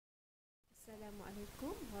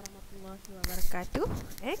Assalamualaikum warahmatullahi wabarakatuh.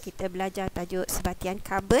 Kita belajar tajuk sebatian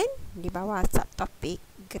karbon di bawah subtopik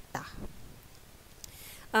getah.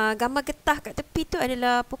 Gambar getah kat tepi tu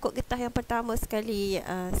adalah pokok getah yang pertama sekali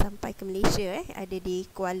sampai ke Malaysia. Ada di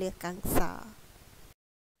Kuala Kangsar.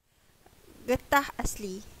 Getah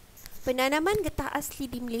asli. Penanaman getah asli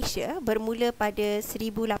di Malaysia bermula pada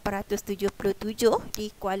 1877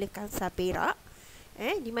 di Kuala Kangsar, Perak.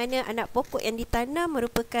 Di mana anak pokok yang ditanam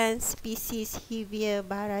merupakan spesies Hevia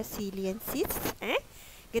baraciliensis.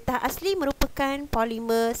 Getah asli merupakan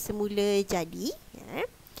polimer semula jadi.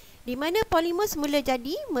 Di mana polimer semula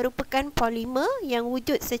jadi merupakan polimer yang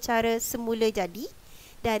wujud secara semula jadi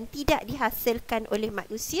dan tidak dihasilkan oleh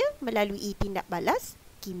manusia melalui tindak balas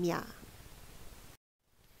kimia.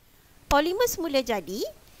 Polimer semula jadi,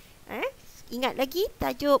 ingat lagi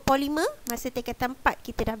tajuk polimer masa tingkatan 4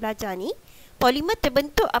 kita dah belajar ni. Polimer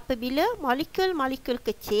terbentuk apabila molekul-molekul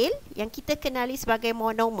kecil yang kita kenali sebagai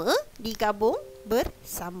monomer digabung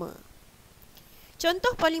bersama.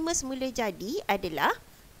 Contoh polimer semula jadi adalah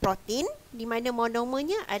protein, di mana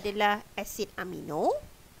monomernya adalah asid amino,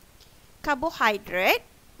 karbohidrat,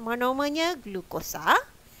 monomernya glukosa,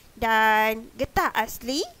 dan getah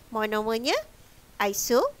asli, monomernya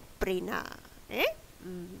isoprena.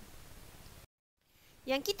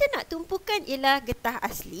 Yang kita nak tumpukan ialah getah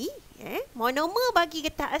asli. Monomer bagi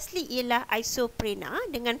getah asli ialah isoprena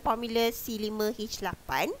dengan formula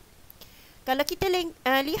C5H8. Kalau kita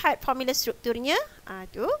lihat formula strukturnya,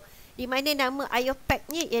 tu di mana nama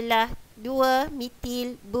IOPAC-nya ialah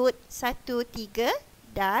 2-metil but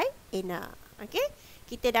 1,3-diena. Okey,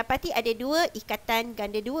 kita dapati ada 2 ikatan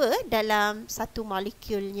ganda 2 dalam satu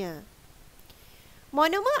molekulnya.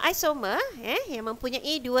 Monomer isomer yang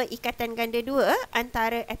mempunyai 2 ikatan ganda 2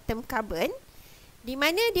 antara atom karbon, di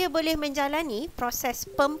mana dia boleh menjalani proses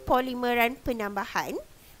pempolimeran penambahan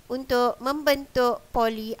untuk membentuk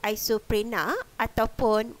polyisoprena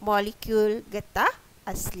ataupun molekul getah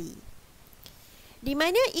asli. Di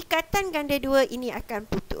mana ikatan ganda 2 ini akan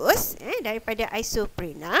putus daripada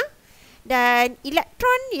isoprena, dan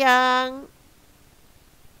elektron yang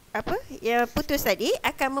putus tadi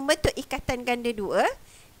akan membentuk ikatan ganda 2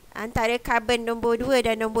 antara karbon nombor 2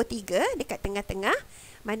 dan nombor 3 dekat tengah-tengah,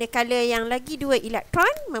 manakala yang lagi 2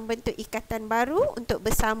 elektron membentuk ikatan baru untuk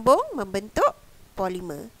bersambung membentuk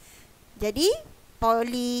polimer. Jadi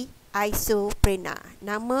polyisoprena,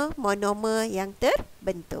 nama monomer yang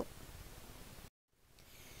terbentuk.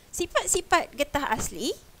 Sifat-sifat getah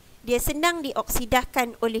asli, dia senang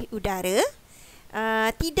dioksidahkan oleh udara,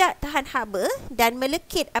 tidak tahan haba dan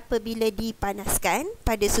melekit apabila dipanaskan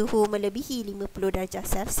pada suhu melebihi 50 darjah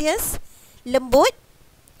Celsius, lembut,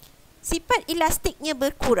 sifat elastiknya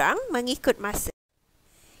berkurang mengikut masa.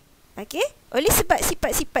 Oleh sebab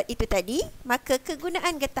sifat-sifat itu tadi, maka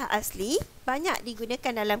kegunaan getah asli banyak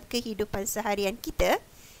digunakan dalam kehidupan seharian kita.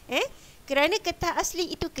 Kerana getah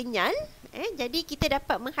asli itu kenyal, jadi kita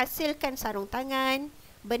dapat menghasilkan sarung tangan,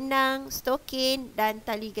 benang, stokin dan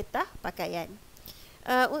tali getah pakaian.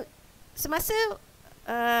 Semasa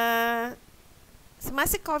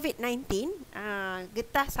COVID-19,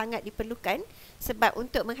 getah sangat diperlukan sebab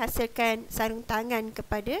untuk menghasilkan sarung tangan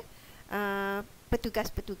kepada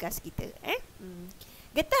petugas-petugas kita.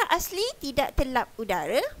 Getah asli tidak terlap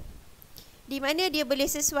udara, di mana dia boleh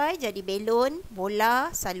sesuai jadi belon, bola,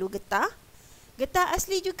 salu getah. Getah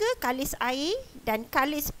asli juga kalis air dan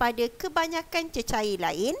kalis pada kebanyakan cecair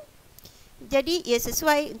lain. Jadi ia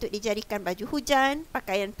sesuai untuk dijadikan baju hujan,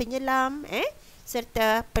 pakaian penyelam,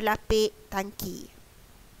 serta pelapik tangki.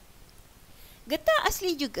 Getah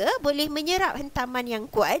asli juga boleh menyerap hentaman yang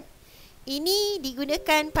kuat. Ini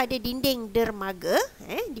digunakan pada dinding dermaga,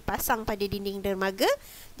 dipasang pada dinding dermaga.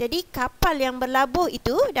 Jadi kapal yang berlabuh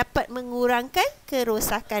itu dapat mengurangkan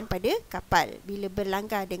kerosakan pada kapal bila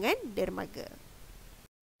berlanggar dengan dermaga.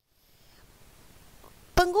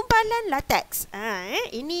 Pengumpalan lateks.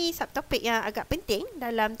 Ini subtopik yang agak penting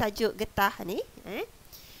dalam tajuk getah ni.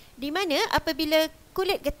 Di mana apabila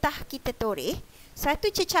kulit getah kita toreh,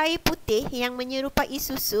 satu cecair putih yang menyerupai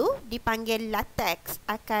susu dipanggil lateks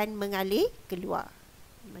akan mengalir keluar.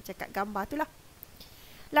 Macam kat gambar tu lah.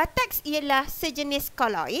 Lateks ialah sejenis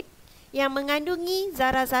koloid yang mengandungi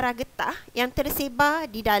zarah-zarah getah yang tersebar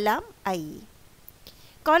di dalam air.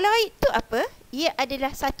 Koloid tu apa? Ia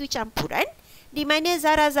adalah satu campuran di mana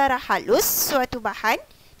zarah-zarah halus suatu bahan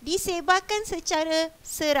disebarkan secara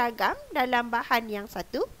seragam dalam bahan yang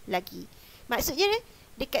satu lagi. Maksudnya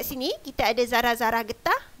dekat sini kita ada zarah-zarah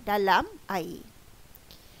getah dalam air.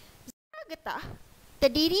 Zarah getah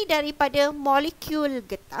terdiri daripada molekul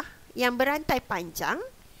getah yang berantai panjang,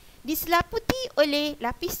 diselaputi oleh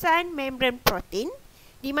lapisan membran protein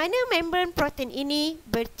di mana membran protein ini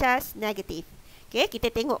bercas negatif. Okey,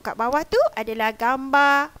 kita tengok kat bawah tu adalah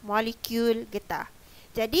gambar molekul getah.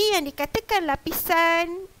 Jadi yang dikatakan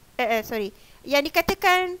lapisan yang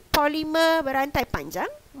dikatakan polimer berantai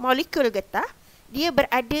panjang, molekul getah, dia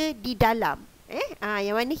berada di dalam.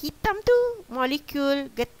 Yang warna hitam tu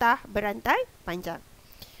molekul getah berantai panjang.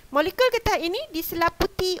 Molekul getah ini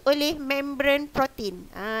diselaputi oleh membran protein.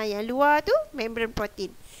 Yang luar tu membran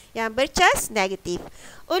protein yang bercas negatif.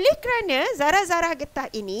 Oleh kerana zarah-zarah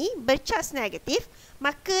getah ini bercas negatif,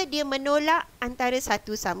 maka dia menolak antara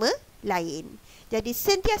satu sama lain. Jadi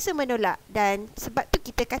sentiasa menolak, dan sebab tu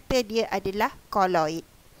kita kata dia adalah koloid.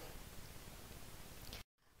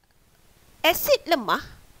 Asid lemah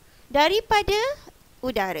daripada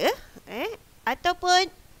udara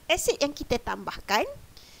ataupun asid yang kita tambahkan.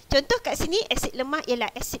 Contoh kat sini asid lemah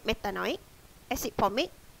ialah asid metanoik, asid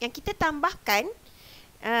formik. Yang kita tambahkan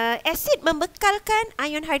asid membekalkan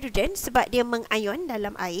ion hidrogen sebab dia mengion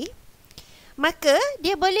dalam air. Maka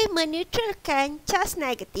dia boleh meneutralkan cas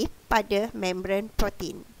negatif pada membran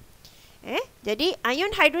protein. Jadi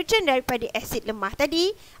ion hidrogen daripada asid lemah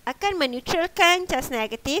tadi akan meneutralkan cas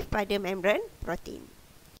negatif pada membran protein.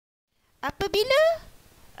 Apabila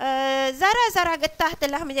zarah-zarah getah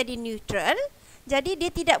telah menjadi neutral, jadi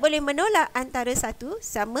dia tidak boleh menolak antara satu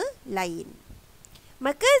sama lain.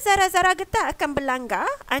 Maka zarah-zarah getah akan berlanggar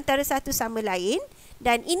antara satu sama lain,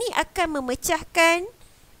 dan ini akan memecahkan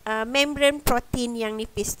membran protein yang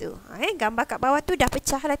nipis tu. Gambar kat bawah tu dah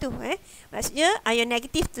pecah lah tu. Maksudnya ion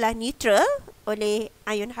negatif telah neutral oleh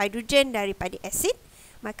ion hidrogen daripada asid.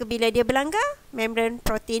 Maka bila dia berlanggar, membran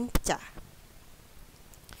protein pecah.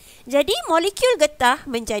 Jadi molekul getah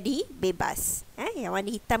menjadi bebas. Yang warna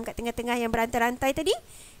hitam kat tengah-tengah yang berantai-rantai tadi,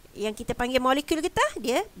 yang kita panggil molekul getah,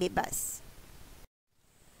 dia bebas.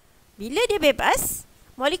 Bila dia bebas,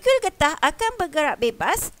 molekul getah akan bergerak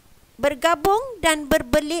bebas, bergabung dan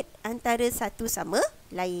berbelit antara satu sama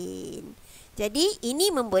lain. Jadi ini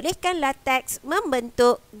membolehkan lateks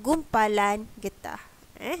membentuk gumpalan getah.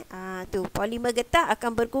 Tu polimer getah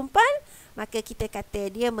akan bergumpal, maka kita kata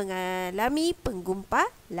dia mengalami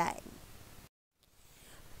penggumpalan.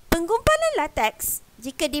 Penggumpalan lateks,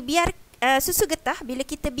 jika dibiar susu getah, bila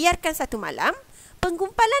kita biarkan satu malam,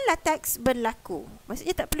 penggumpalan lateks berlaku.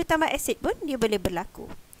 Maksudnya tak perlu tambah asid pun dia boleh berlaku.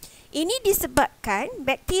 Ini disebabkan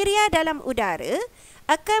bakteria dalam udara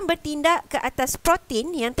akan bertindak ke atas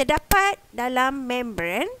protein yang terdapat dalam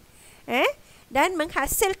membran dan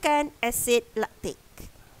menghasilkan asid laktik.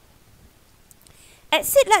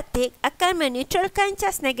 Asid laktik akan meneutralkan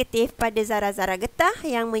cas negatif pada zarah-zarah getah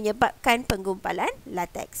yang menyebabkan penggumpalan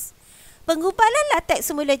lateks. Penggumpalan lateks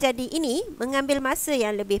semula jadi ini mengambil masa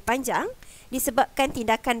yang lebih panjang disebabkan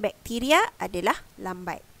tindakan bakteria adalah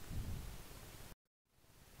lambat.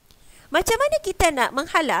 Macam mana kita nak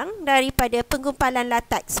menghalang daripada penggumpalan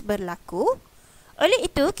lateks berlaku? Oleh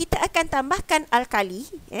itu, kita akan tambahkan alkali,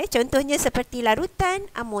 contohnya seperti larutan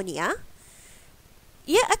amonia.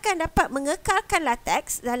 Ia akan dapat mengekalkan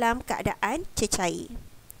lateks dalam keadaan cecair.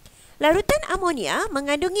 Larutan amonia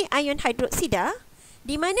mengandungi ion hidroksida,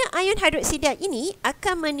 di mana ion hidroksida ini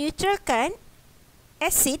akan meneutralkan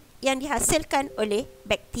asid yang dihasilkan oleh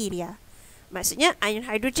bakteria. Maksudnya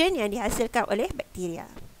ion hidrogen yang dihasilkan oleh bakteria.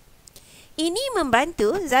 Ini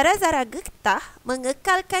membantu zarah-zarah getah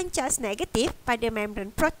mengekalkan cas negatif pada membran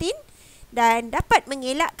protein dan dapat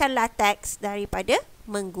mengelakkan lateks daripada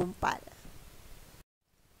menggumpal.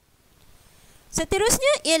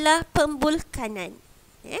 Seterusnya ialah pembulkanan.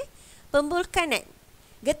 Pembulkanan.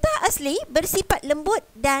 Getah asli bersifat lembut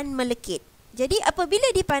dan melekit. Jadi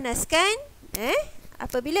apabila dipanaskan,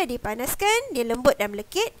 dia lembut dan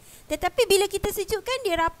melekit, tetapi bila kita sejukkan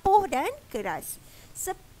dia rapuh dan keras.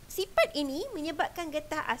 Sifat ini menyebabkan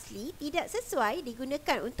getah asli tidak sesuai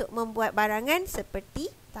digunakan untuk membuat barangan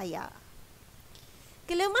seperti tayar.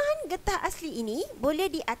 Kelemahan getah asli ini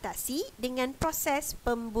boleh diatasi dengan proses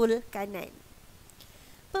pembulkanan.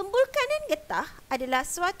 Pembulkanan getah adalah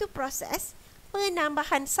suatu proses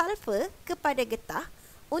penambahan sulfur kepada getah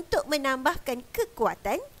untuk menambahkan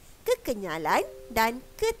kekuatan, kekenyalan dan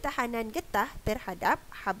ketahanan getah terhadap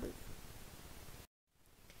haba.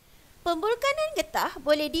 Pembulkanan getah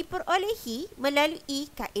boleh diperolehi melalui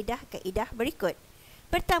kaedah-kaedah berikut.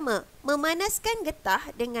 Pertama, memanaskan getah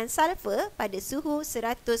dengan sulfur pada suhu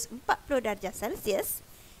 140 darjah Celsius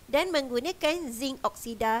dan menggunakan zinc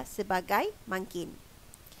oksida sebagai mangkin.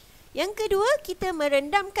 Yang kedua, kita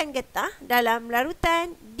merendamkan getah dalam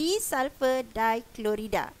larutan disulfur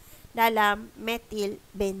diklorida dalam metil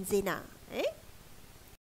benzena.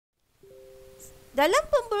 Dalam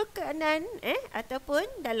pembulkanan ataupun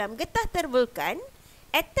dalam getah tervulkan,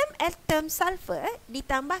 Atom-atom sulfur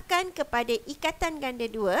ditambahkan kepada ikatan ganda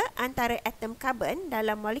 2 antara atom karbon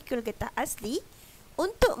dalam molekul getah asli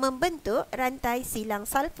untuk membentuk rantai silang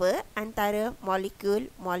sulfur antara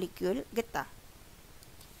molekul-molekul getah.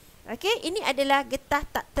 Okey, ini adalah getah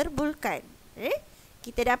tak tervulkan.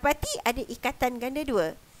 Kita dapati ada ikatan ganda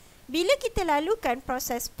 2. Bila kita lalukan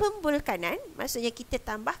proses pemvulkanan, maksudnya kita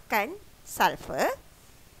tambahkan sulfur,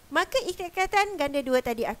 maka ikatan ganda 2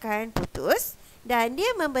 tadi akan putus dan dia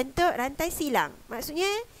membentuk rantai silang. Maksudnya,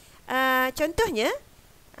 contohnya,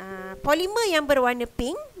 polimer yang berwarna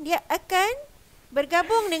pink, dia akan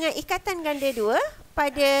bergabung dengan ikatan ganda 2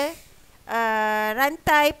 pada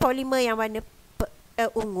rantai polimer yang warna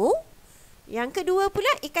ungu. Yang kedua pula,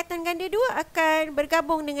 ikatan ganda 2 akan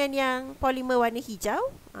bergabung dengan yang polimer warna hijau.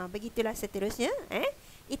 Begitulah seterusnya.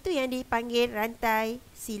 Itu yang dipanggil rantai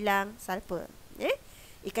silang sulfur.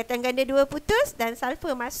 Ikatan ganda 2 putus dan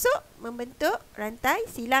sulfur masuk membentuk rantai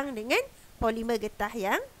silang dengan polimer getah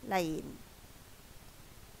yang lain.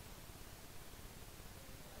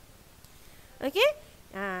 Okey?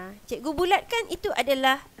 Cikgu bulatkan itu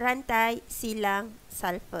adalah rantai silang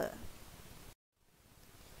sulfur.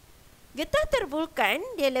 Getah tervulkan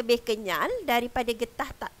dia lebih kenyal daripada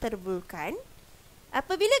getah tak tervulkan.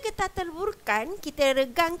 Apabila getah tervulkan, kita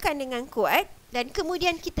regangkan dengan kuat dan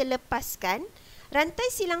kemudian kita lepaskan,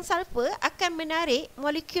 rantai silang sulfur akan menarik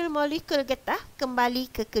molekul-molekul getah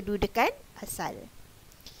kembali ke kedudukan asal.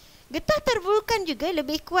 Getah tervulkan juga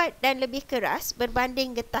lebih kuat dan lebih keras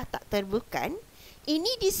berbanding getah tak tervulkan.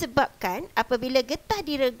 Ini disebabkan apabila getah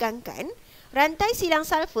diregangkan, rantai silang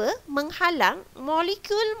sulfur menghalang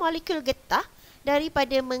molekul-molekul getah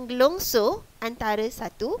daripada menggelongsor antara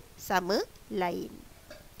satu sama lain.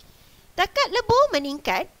 Takat lebur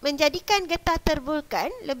meningkat menjadikan getah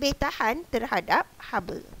tervulkan lebih tahan terhadap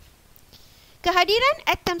haba. Kehadiran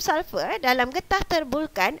atom sulfur dalam getah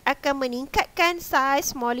tervulkan akan meningkatkan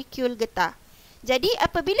saiz molekul getah. Jadi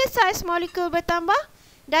apabila saiz molekul bertambah,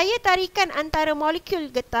 daya tarikan antara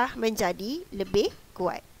molekul getah menjadi lebih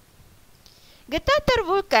kuat. Getah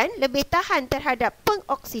tervulkan lebih tahan terhadap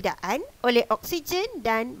pengoksidaan oleh oksigen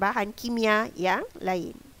dan bahan kimia yang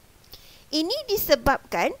lain. Ini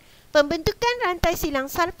disebabkan pembentukan rantai silang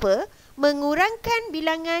sulfur mengurangkan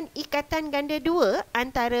bilangan ikatan ganda 2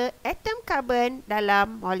 antara atom karbon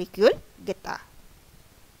dalam molekul getah.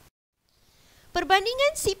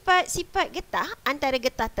 Perbandingan sifat-sifat getah antara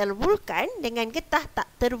getah tervulkan dengan getah tak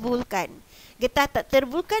tervulkan. Getah tak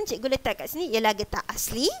tervulkan cikgu letak kat sini ialah getah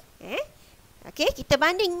asli. Okey, kita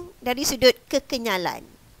banding dari sudut kekenyalan.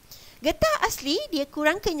 Getah asli dia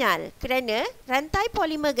kurang kenyal kerana rantai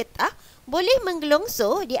polimer getah boleh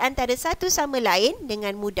menggelongsor di antara satu sama lain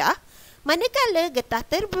dengan mudah, manakala getah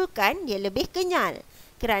tervulkan dia lebih kenyal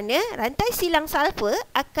kerana rantai silang sulfur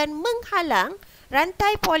akan menghalang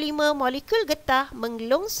rantai polimer molekul getah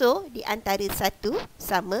menggelongsor di antara satu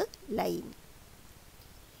sama lain.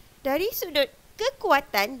 Dari sudut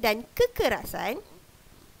kekuatan dan kekerasan,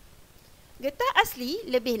 getah asli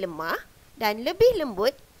lebih lemah dan lebih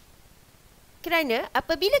lembut kerana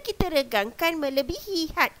apabila kita regangkan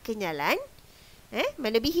melebihi had kenyalan,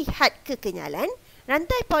 melebihi had kekenyalan,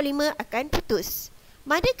 rantai polimer akan putus.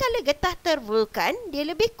 Manakala getah tervulkan, dia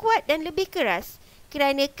lebih kuat dan lebih keras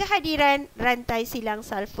kerana kehadiran rantai silang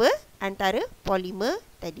sulfur antara polimer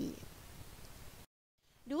tadi.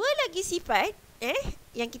 Dua lagi sifat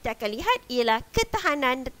yang kita akan lihat ialah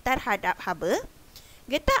ketahanan terhadap haba.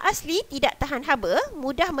 Getah asli tidak tahan haba,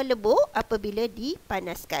 mudah melebur apabila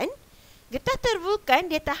dipanaskan. Getah tervulkan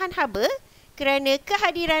dia tahan haba kerana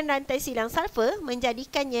kehadiran rantai silang sulfur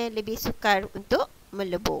menjadikannya lebih sukar untuk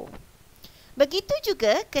melebur. Begitu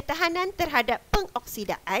juga ketahanan terhadap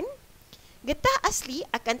pengoksidaan. Getah asli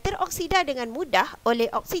akan teroksida dengan mudah oleh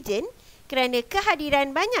oksigen kerana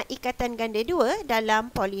kehadiran banyak ikatan ganda 2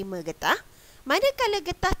 dalam polimer getah. Manakala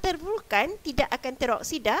getah tervulkan tidak akan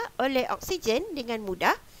teroksida oleh oksigen dengan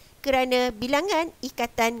mudah kerana bilangan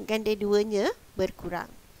ikatan ganda 2-nya berkurang.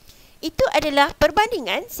 Itu adalah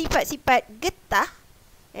perbandingan sifat-sifat getah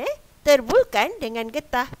tervulkan dengan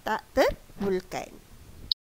getah tak tervulkan.